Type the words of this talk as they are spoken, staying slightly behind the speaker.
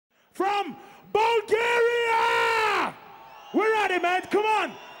from Bulgaria! We're at it, man. Come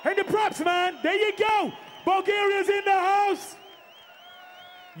on. And the props, man. There you go. Bulgaria's in the house.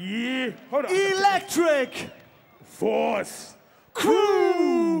 Yeah. Hold on. Electric Force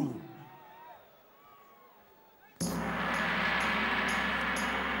Crew.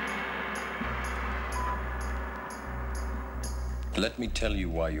 Let me tell you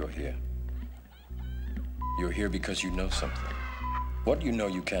why you're here. You're here because you know something. What you know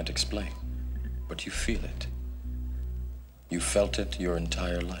you can't explain, but you feel it. You felt it your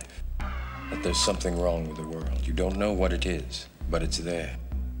entire life. That there's something wrong with the world. You don't know what it is, but it's there,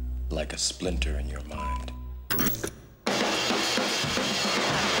 like a splinter in your mind.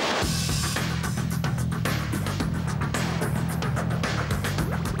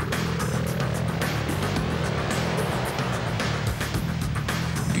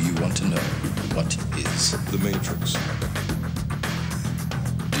 Do you want to know what is the Matrix?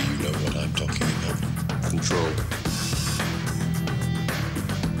 Do you know what I'm talking about? Control.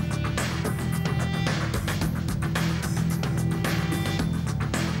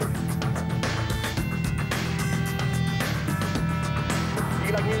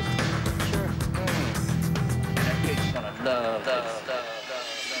 You like music? Sure. That kid's gonna love this.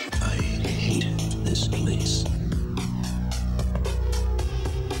 I hate this place.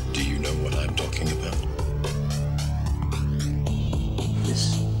 Do you know what I'm talking about? This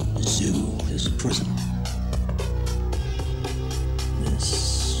zoo is a prison.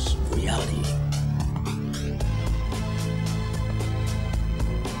 This reality.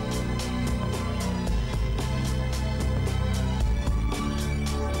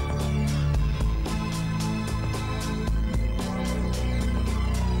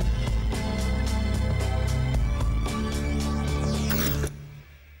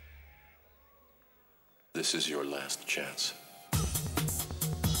 This is your last chance.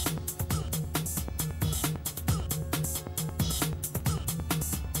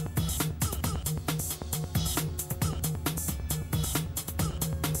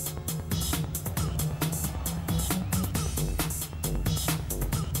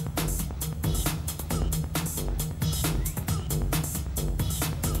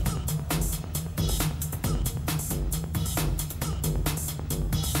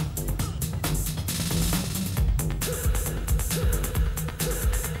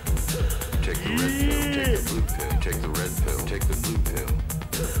 Take the red pill, take the blue pill.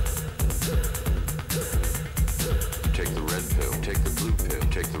 Take the red pill, take the blue pill,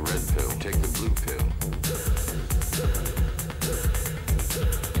 take the red pill, take the blue pill.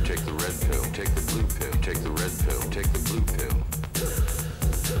 Take the red pill, take the blue pill, take the red pill, take the blue pill.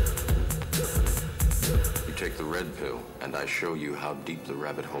 You take the red pill, and I show you how deep the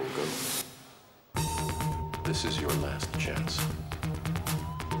rabbit hole goes. This is your last chance.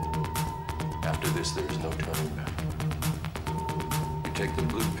 After this, there is no turning back. You take the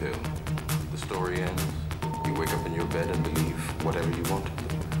blue pill, the story ends. You wake up in your bed and believe whatever you want to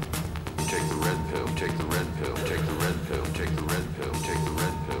believe. You take the red pill, take the red pill, take the red pill, take the red pill, take the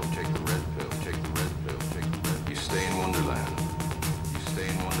red pill, take the red pill, take the red pill, take the red pill. You stay in Wonderland. You stay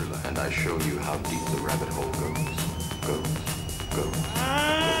in Wonderland. And I show you how deep the rabbit hole goes. Goes.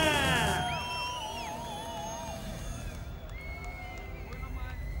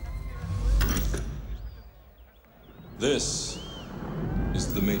 This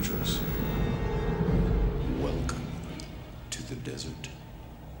is the Matrix. Welcome to the desert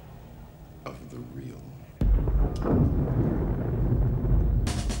of the real.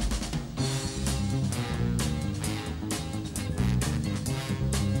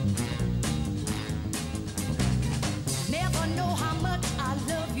 Never know how much I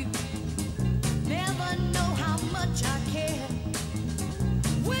love you. Never know how much I care.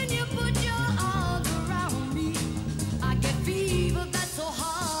 When you put your arms around me, I get fever that's so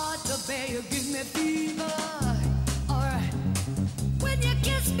hard to bear. You give me fever, alright. When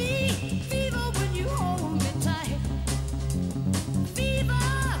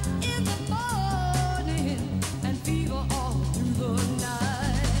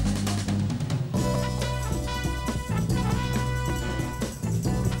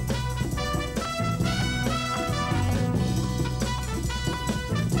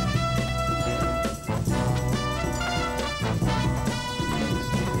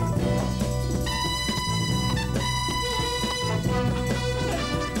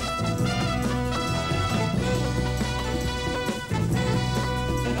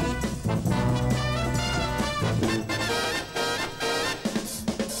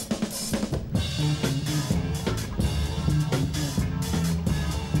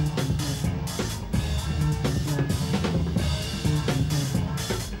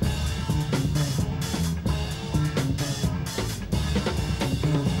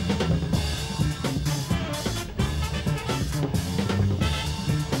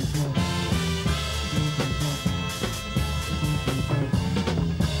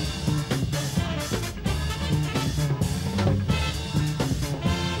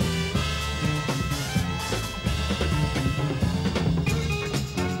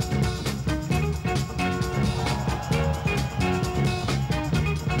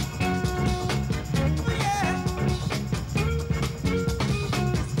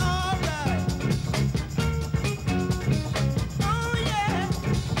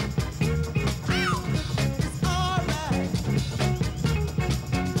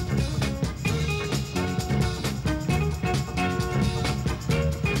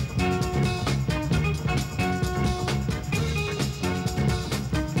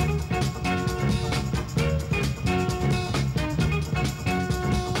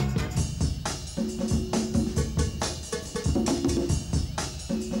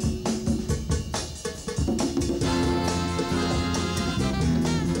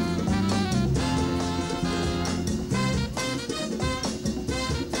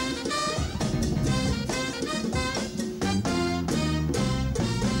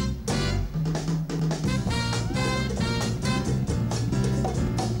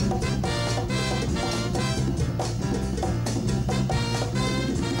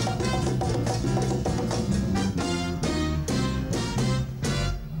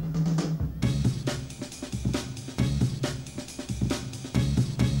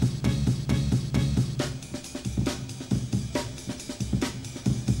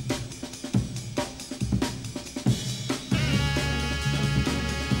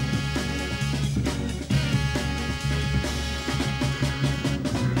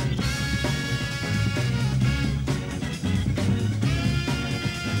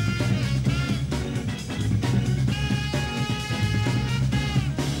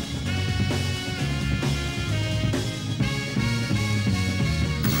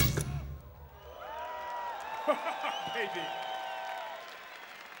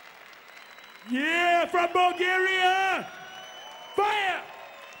Yeah, from Bulgaria. Fire.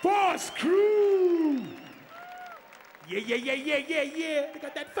 Force crew. Yeah. They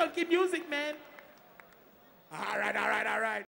got that funky music, man. All right.